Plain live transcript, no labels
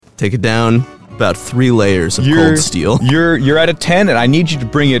Take it down about 3 layers of cold steel. You're at a 10, and I need you to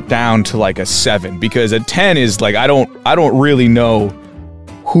bring it down to like a 7, because a 10 is like I don't really know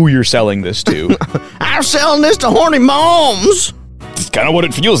who you're selling this to. I'm selling this to horny moms. It's kind of what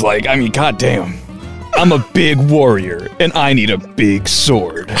it feels like. I mean, goddamn, I'm a big warrior, and I need a big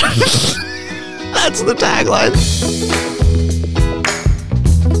sword. That's the tagline.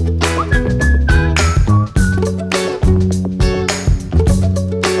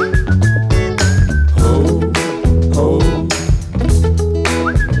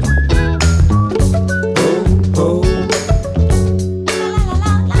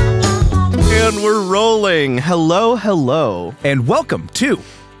 Hello. And welcome to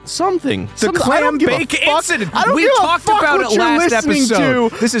something. The Clam Bake Incident. I don't we give a talked fuck about what it you're last listening episode.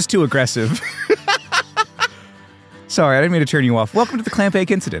 to. This is too aggressive. Sorry, I didn't mean to turn you off. Welcome to the Clam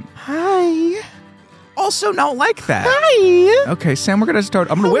Bake Incident. Hi. Also not like that. Hi. Okay, Sam, we're gonna start.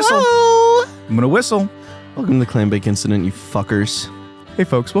 I'm gonna whistle. I'm gonna whistle. Welcome to the Clam Bake Incident, you fuckers. Hey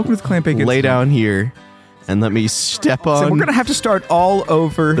folks, welcome to the Clam Bake Incident. Lay down here and let me step on So we're gonna have to start all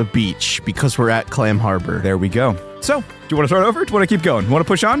over the beach because we're at Clam Harbor. There we go. So, do you want to start over? Do you want to keep going? Want to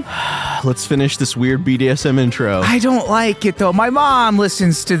push on? Let's finish this weird BDSM intro. I don't like it though. My mom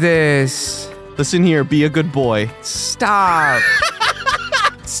listens to this. Listen here, be a good boy. Stop.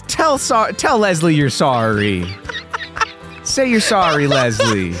 Tell Leslie you're sorry. Say you're sorry,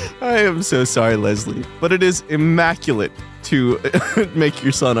 Leslie. I am so sorry, Leslie. But it is immaculate to make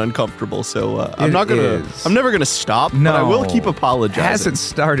your son uncomfortable. So I'm never gonna stop. No, but I will keep apologizing.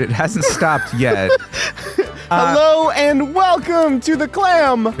 Hasn't stopped yet. Hello and welcome to the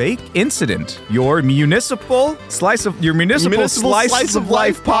Clam Bake Incident, your municipal slice of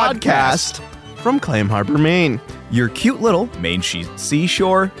life podcast from Clam Harbor, Maine. Your cute little Maine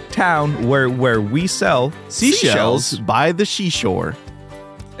seashore town where we sell seashells by the seashore.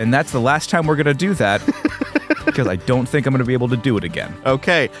 And that's the last time we're gonna do that. Because I don't think I'm going to be able to do it again.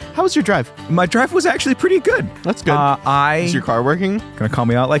 Okay. How was your drive? My drive was actually pretty good. That's good. Is your car working? Gonna call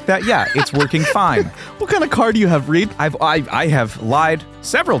me out like that? Yeah, it's working fine. What kind of car do you have, Reed? I have lied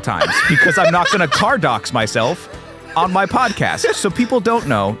several times because I'm not going to car dox myself on my podcast. So people don't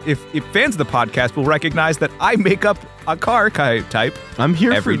know. If fans of the podcast will recognize that I make up a car type. I'm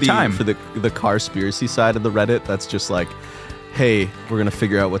here every time for the car-spiracy side of the Reddit. That's just like, hey, we're going to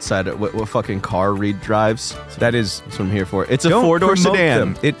figure out what fucking car Reed drives. So that's what I'm here for. It's a 4-door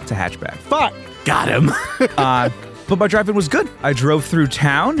sedan. It's a hatchback. Fuck. Got him. But my drive-in was good. I drove through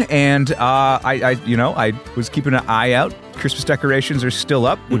town, and I was keeping an eye out. Christmas decorations are still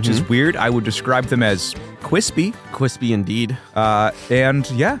up, which is weird. I would describe them as quispy. Quispy indeed. And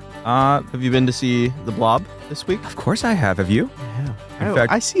yeah. Have you been to see The Blob this week? Of course I have. Have you? Yeah. In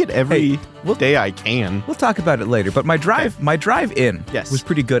fact, I see it every day I can. We'll talk about it later. But my drive-in was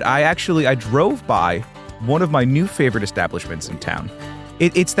pretty good. I drove by one of my new favorite establishments in town.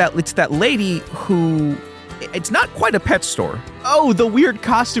 It's that lady who, it's not quite a pet store. Oh, the weird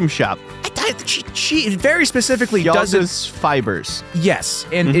costume shop. She very specifically doesn't fibers. Yes,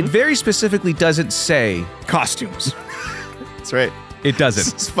 and it very specifically doesn't say costumes. That's right. It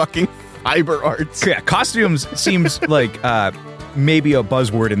doesn't. It's fucking fiber arts. Yeah, costumes seems like maybe a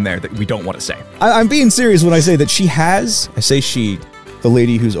buzzword in there that we don't want to say. I'm being serious when I say that the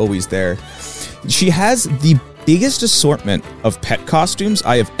lady who's always there, she has the biggest assortment of pet costumes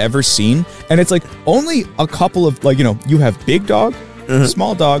I have ever seen. And it's like only a couple of, like, you have big dog,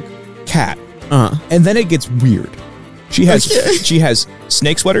 small dog, cat. And then it gets weird. She has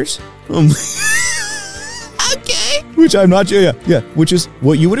snake sweaters. Okay. Which I'm not, which is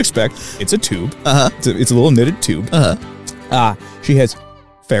what you would expect. It's a tube. It's a little knitted tube. She has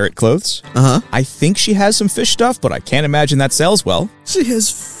ferret clothes. I think she has some fish stuff, but I can't imagine that sells well. She has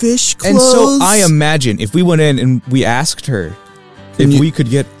fish clothes. And so I imagine if we went in and we asked her we could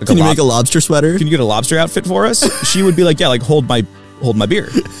get can you make a lobster sweater? Can you get a lobster outfit for us? She would be like, yeah, like hold my beer.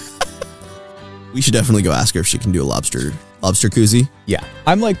 We should definitely go ask her if she can do a lobster koozie. Yeah.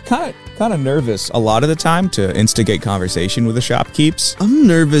 I'm like kind of nervous a lot of the time to instigate conversation with the shopkeeps. I'm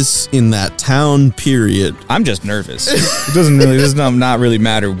nervous in that town, period. I'm just nervous. It does not really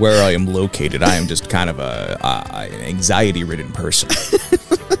matter where I am located. I am just kind of an anxiety-ridden person.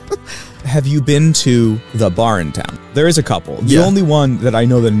 Have you been to the bar in town? There is a couple. The only one that I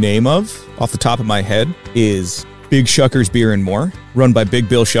know the name of off the top of my head is Big Shucker's Beer and More, run by Big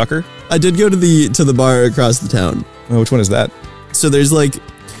Bill Shucker. I did go to the bar across the town. Oh, which one is that? So there's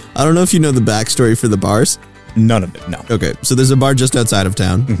I don't know if you know the backstory for the bars. None of it, no. Okay, so there's a bar just outside of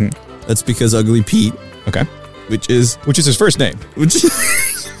town. That's because Ugly Pete. Okay. Which is his first name. Which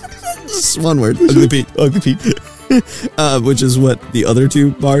is one word. Ugly Pete. Ugly Pete. which is what the other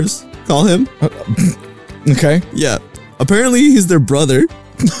two bars call him. Okay. Yeah. Apparently, he's their brother.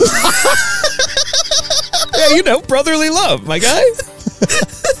 Yeah, brotherly love, my guy.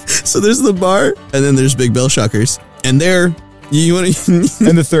 So there's the bar, and then there's Big Bill Shuckers. And there, you want to...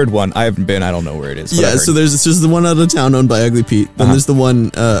 And the third one, I haven't been, I don't know where it is. Yeah, so there's just the one out of town owned by Ugly Pete. Then there's the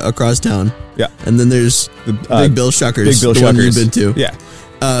one across town. Yeah. And then there's the Big Bill Shuckers. Big Bill the Shuckers. one you've been to. Yeah.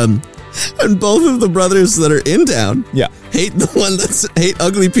 And both of the brothers that are in town hate the one hate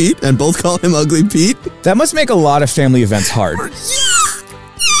Ugly Pete, and both call him Ugly Pete. That must make a lot of family events hard.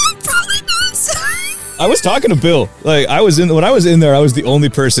 I was talking to Bill. When I was in there, I was the only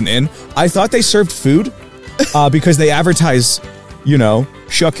person in. I thought they served food because they advertise,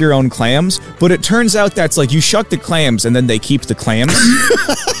 shuck your own clams. But it turns out that's like you shuck the clams and then they keep the clams.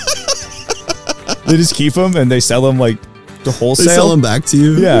 They just keep them and they sell them like to wholesale. They sell them back to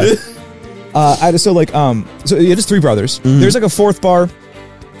you. Yeah. So it is three brothers. Mm-hmm. There's like a fourth bar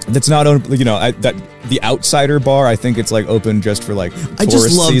that's not owned, the outsider bar. I think it's like open just for like tourist I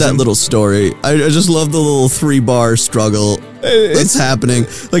just love season. that little story. I just love the little 3-bar struggle that's happening.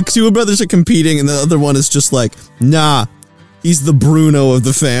 Like two brothers are competing and the other one is just like, nah, he's the Bruno of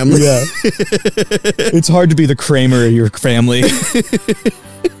the family. Yeah. It's hard to be the Kramer of your family.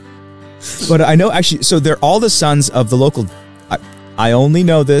 But I know actually, so they're all the sons of the local. I only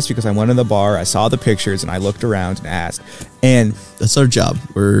know this because I went in the bar, I saw the pictures, and I looked around and asked. And that's our job.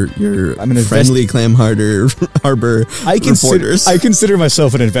 I'm an friendly Clam Harbor reporters. I consider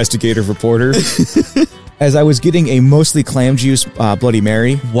myself an investigative reporter. As I was getting a mostly clam juice Bloody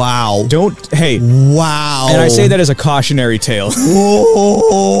Mary. Wow. Wow. And I say that as a cautionary tale.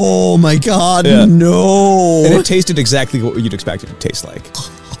 Oh my God, no. And it tasted exactly what you'd expect it to taste like.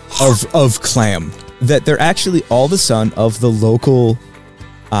 Of clam. That they're actually all the son of the local,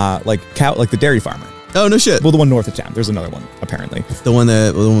 cow, like the dairy farmer. Oh, no shit. Well, the one north of town. There's another one, apparently. The one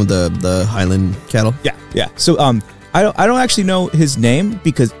with the Highland cattle? Yeah. So, I don't actually know his name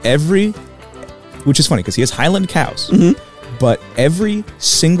because which is funny because he has Highland cows. Mm-hmm. But every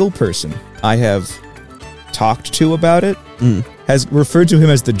single person I have talked to about it has referred to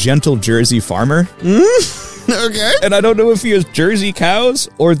him as the gentle Jersey farmer. Okay. And I don't know if he has Jersey cows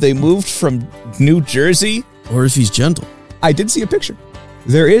or they moved from New Jersey. Or if he's gentle. I did see a picture.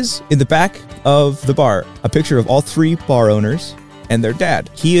 There is, in the back of the bar, a picture of all three bar owners and their dad.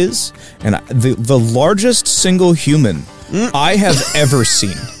 He is the largest single human I have ever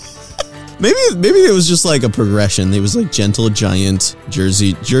seen. Maybe it was just like a progression. It was like gentle giant,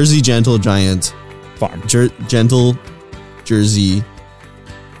 Jersey gentle giant, farm. Gentle Jersey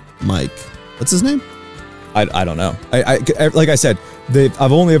Mike. What's his name? I don't know. I like I said,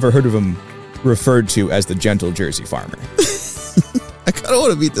 I've only ever heard of him referred to as the gentle Jersey farmer. I kind of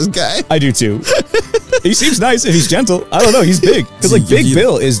want to meet this guy. I do too. He seems nice if he's gentle. I don't know. He's big because Big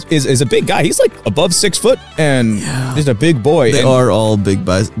Bill is a big guy. He's like above 6 foot and just a big boy. They are all big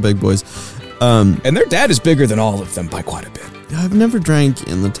boys. And their dad is bigger than all of them by quite a bit. I've never drank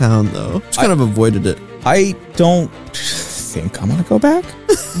in the town though. Just kind of avoided it. I don't think I'm gonna go back,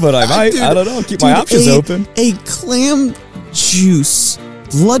 but I might. I don't know. Keep my options open. A clam juice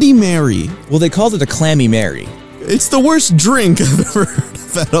Bloody Mary. Well, they called it a Clammy Mary. It's the worst drink I've ever heard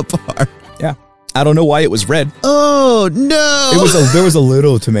of at a bar. Yeah. I don't know why it was red. Oh no! There was a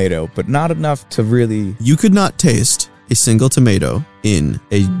little tomato, but not enough to really. You could not taste a single tomato in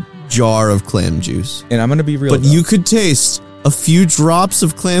a jar of clam juice. And I'm gonna be real. But you could taste a few drops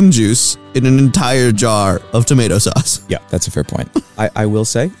of clam juice in an entire jar of tomato sauce. Yeah, that's a fair point. I will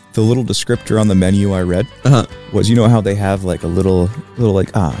say the little descriptor on the menu I read was, how they have like a little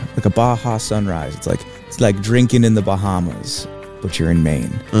like a Baja sunrise. It's like drinking in the Bahamas, but you're in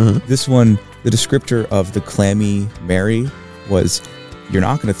Maine. This one, the descriptor of the Clammy Mary was, you're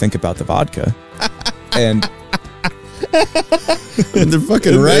not going to think about the vodka. And they're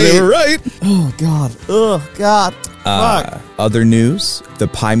fucking right. They were right. Oh God. Fuck. Other news: the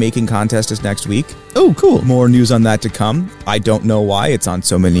pie making contest is next week. Oh, cool. More news on that to come. I don't know why it's on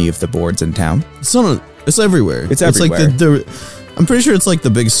so many of the boards in town. It's everywhere. It's everywhere. Like I'm pretty sure it's like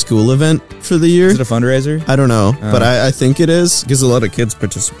the big school event for the year. Is it a fundraiser? I don't know, but I think it is because a lot of kids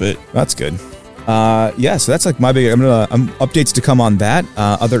participate. That's good. So that's like my big. Updates to come on that.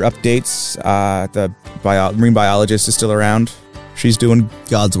 Other updates. The marine biologist is still around. She's doing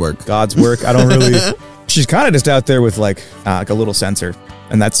God's work. I don't really. She's kind of just out there with like a little sensor,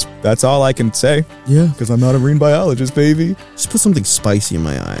 and that's all I can say. Yeah, because I'm not a marine biologist, baby. Just put something spicy in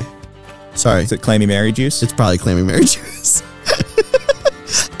my eye. Sorry, is it Clammy Mary juice? It's probably Clammy Mary juice.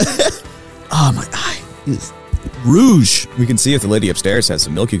 Oh, my eye is rouge. We can see if the lady upstairs has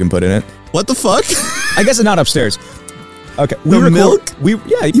some milk you can put in it. What the fuck? I guess not upstairs. Okay. Milk?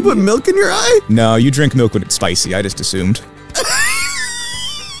 Yeah. You put milk in your eye? No, you drink milk when it's spicy. I just assumed.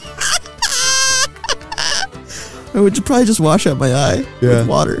 I would probably just wash out my eye with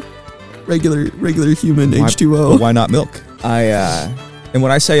water. Regular human H2O. Why not milk? And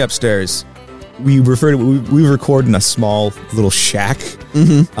when I say upstairs, we record in a small little shack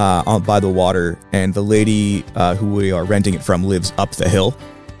by the water, and the lady who we are renting it from lives up the hill.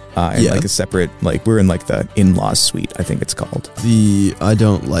 And like a separate, like we're in like the in-laws suite, I think it's called. I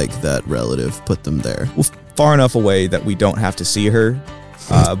don't like that relative. Put them there. Well, far enough away that we don't have to see her,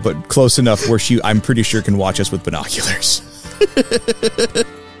 but close enough where I'm pretty sure can watch us with binoculars.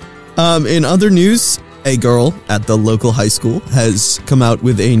 In other news, a girl at the local high school has come out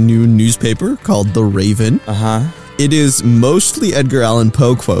with a new newspaper called The Raven. It is mostly Edgar Allan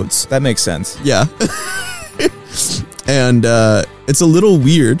Poe quotes. That makes sense. Yeah. And it's a little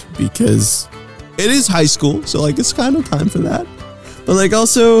weird because it is high school, so like it's kind of time for that. But like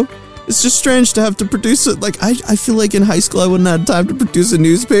also, it's just strange to have to produce it. Like I feel like in high school I wouldn't have time to produce a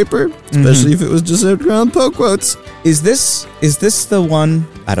newspaper, especially if it was just Edgar Allan Poe quotes. Is this the one?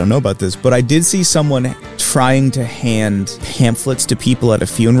 I don't know about this, but I did see someone trying to hand pamphlets to people at a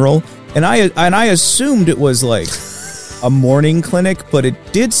funeral, and I assumed it was like a morning clinic, but it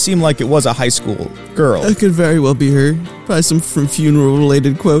did seem like it was a high school girl. That could very well be her. Probably some from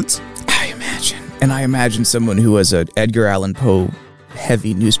funeral-related quotes. I imagine someone who has an Edgar Allan Poe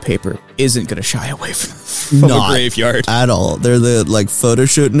heavy newspaper isn't going to shy away from a graveyard. At all. They're the, like, photo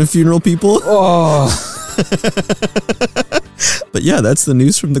shooting of funeral people. Oh. But yeah, that's the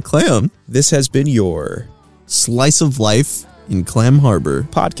news from the Clam. This has been your Slice of Life in Clam Harbor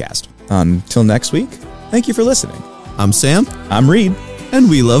podcast. Until next week, thank you for listening. I'm Sam. I'm Reed. And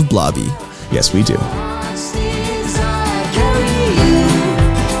we love Blobby. Yes, we do.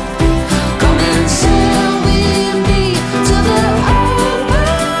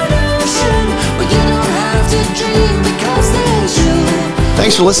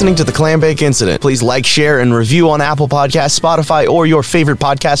 Thanks for listening to the Clambake Incident. Please like, share, and review on Apple Podcasts, Spotify, or your favorite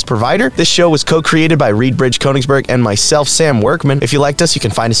podcast provider. This show was co-created by Reed Bridge Koenigsberg and myself, Sam Workman. If you liked us, you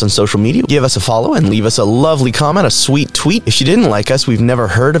can find us on social media. Give us a follow and leave us a lovely comment, a sweet tweet. If you didn't like us, we've never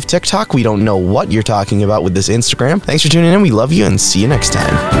heard of TikTok. We don't know what you're talking about with this Instagram. Thanks for tuning in. We love you and see you next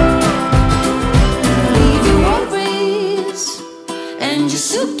time. Leave your worries and your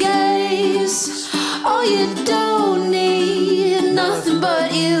suitcase. All you don't need, nothing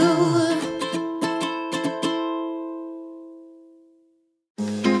but you.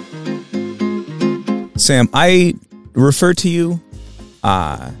 Sam, I refer to you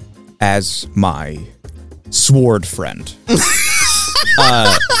as my sword friend.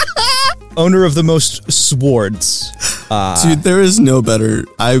 Owner of the most swords. Dude, there is no better.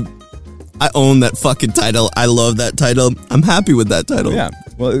 I own that fucking title. I love that title. I'm happy with that title. Yeah,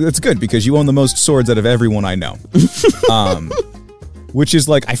 well, it's good because you own the most swords out of everyone I know. Which is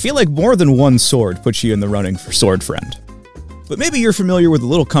like, I feel like more than one sword puts you in the running for sword friend. But maybe you're familiar with a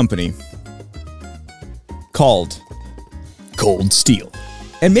little company called Cold Steel.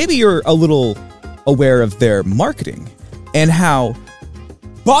 And maybe you're a little aware of their marketing and how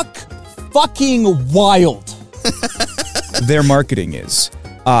buck fucking wild their marketing is.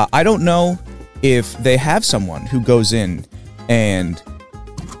 I don't know if they have someone who goes in and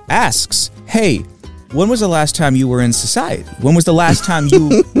asks, hey, when was the last time you were in society? When was the last time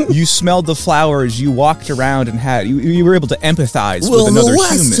you smelled the flowers, you walked around and had you were able to empathize with another human? Well, the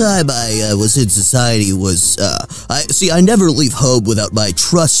last time I was in society was I never leave home without my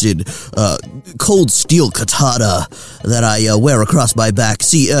trusted cold steel katana that I wear across my back.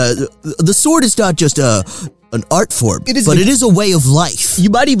 See, the sword is not just an art form, it is a way of life.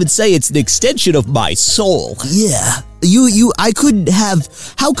 You might even say it's an extension of my soul. Yeah. How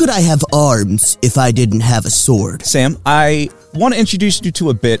could I have arms if I didn't have a sword? Sam, I want to introduce you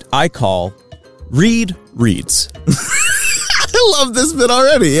to a bit I call Reed Reads. I love this bit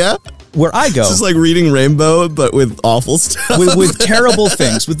already, yeah? Where I go. This is like reading Rainbow, but with awful stuff. With terrible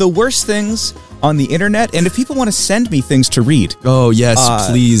things, with the worst things on the internet. And if people want to send me things to read. Oh, yes,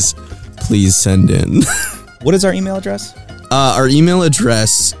 please send in. What is our email address? Our email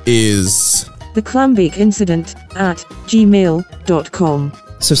address is theclambakeincident@gmail.com.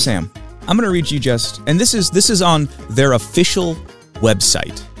 So Sam, I'm going to read you and this is on their official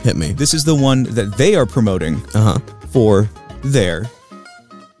website. Hit me. This is the one that they are promoting for their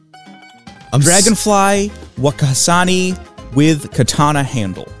Dragonfly Wakasani with katana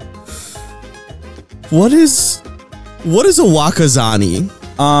handle. What is a Wakazani?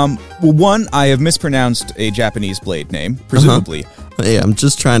 Well, one, I have mispronounced a Japanese blade name, presumably. Hey, I'm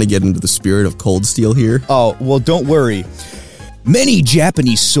just trying to get into the spirit of Cold Steel here. Oh, well, don't worry. Many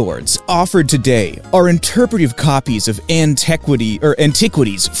Japanese swords offered today are interpretive copies of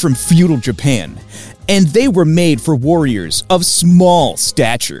antiquities from feudal Japan, and they were made for warriors of small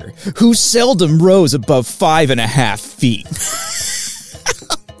stature who seldom rose above 5.5 feet.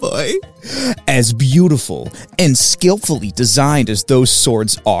 Boy. As beautiful and skillfully designed as those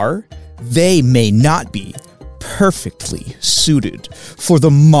swords are, they may not be perfectly suited for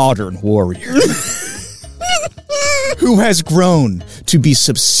the modern warrior. Who has grown to be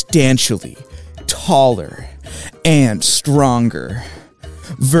substantially taller and stronger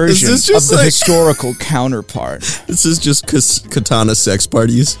version of the historical counterpart. This is just katana sex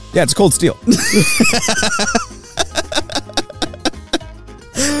parties. Yeah, it's Cold Steel.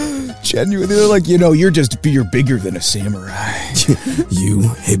 Genuinely, they're like, you're bigger than a samurai.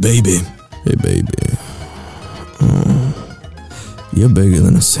 Hey baby. You're bigger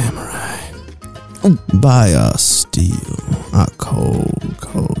than a samurai. Buy a steel, a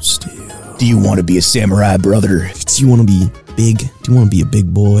cold steel. Do you want to be a samurai, brother? Do you want to be big? Do you want to be a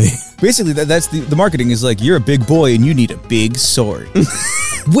big boy? Basically, that's the marketing is like, you're a big boy and you need a big sword.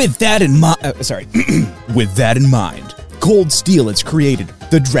 With that in mind, Cold Steel has created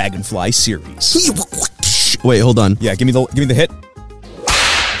the Dragonfly series. Wait, hold on. Yeah, give me the hit.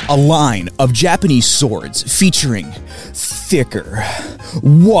 A line of Japanese swords featuring thicker,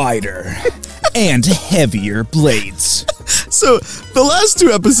 wider, and heavier blades. So the last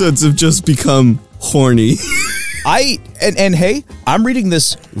 2 episodes have just become horny. Hey, I'm reading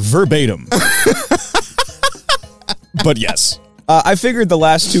this verbatim. But yes. I figured the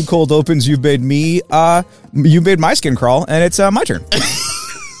last 2 cold opens you made my skin crawl, and it's my turn.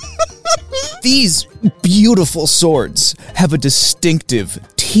 These beautiful swords have a distinctive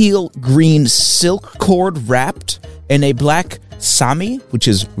teal green silk cord wrapped in a black sami, which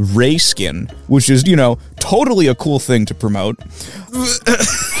is ray skin, which is, totally a cool thing to promote.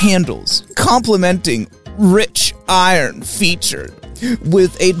 Handles complementing rich iron feature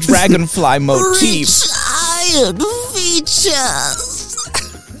with a dragonfly motif. Rich iron features.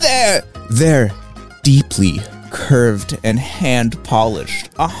 They're deeply curved and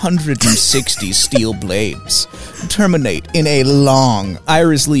hand-polished 160 steel blades terminate in a long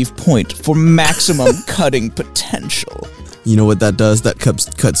iris leaf point for maximum cutting potential. You know what that does? That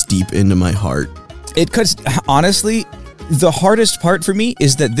cuts deep into my heart. It cuts, honestly, the hardest part for me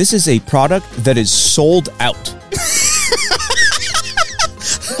is that this is a product that is sold out.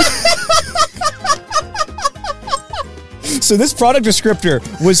 So this product descriptor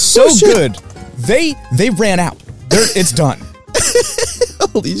was so good, they ran out. It's done.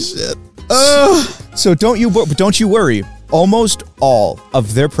 Holy shit. So don't you worry. Almost all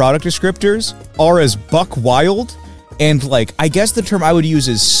of their product descriptors are as buck wild and, like, I guess the term I would use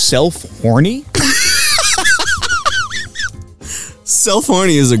is self-horny.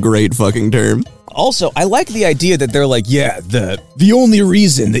 Self-horny is a great fucking term. Also, I like the idea that they're like, yeah, the only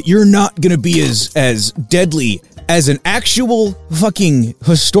reason that you're not gonna be as deadly as an actual fucking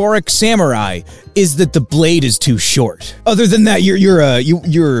historic samurai is that the blade is too short. Other than that,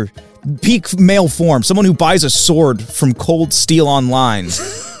 you're peak male form, someone who buys a sword from Cold Steel online.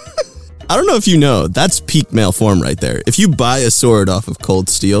 I don't know if you know, that's peak male form right there. If you buy a sword off of Cold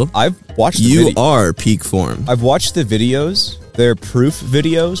Steel, I've watched you are peak form. I've watched the videos. They're proof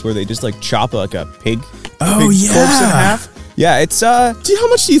videos where they just like chop like a pig. Oh pig yeah, corpse in half. Yeah, it's How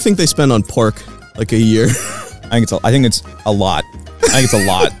much do you think they spend on pork like a year? I think it's a lot. I think it's a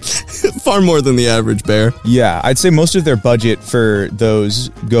lot. Far more than the average bear. Yeah, I'd say most of their budget for those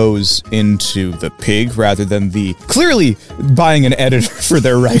goes into the pig rather than the clearly buying an editor for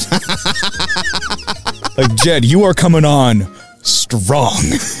their right. Like, Jed, you are coming on strong.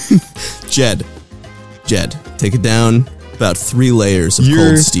 Jed, take it down about 3 layers of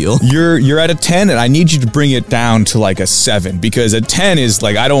Cold Steel. You're at a 10, and I need you to bring it down to like a 7 because a 10 is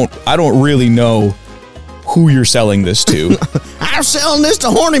like I don't really know who you're selling this to. I'm selling this to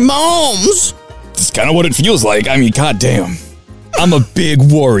horny moms. It's kind of what it feels like. I mean, goddamn. I'm a big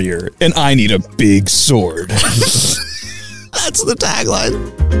warrior, and I need a big sword. That's the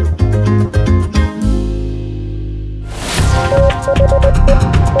tagline.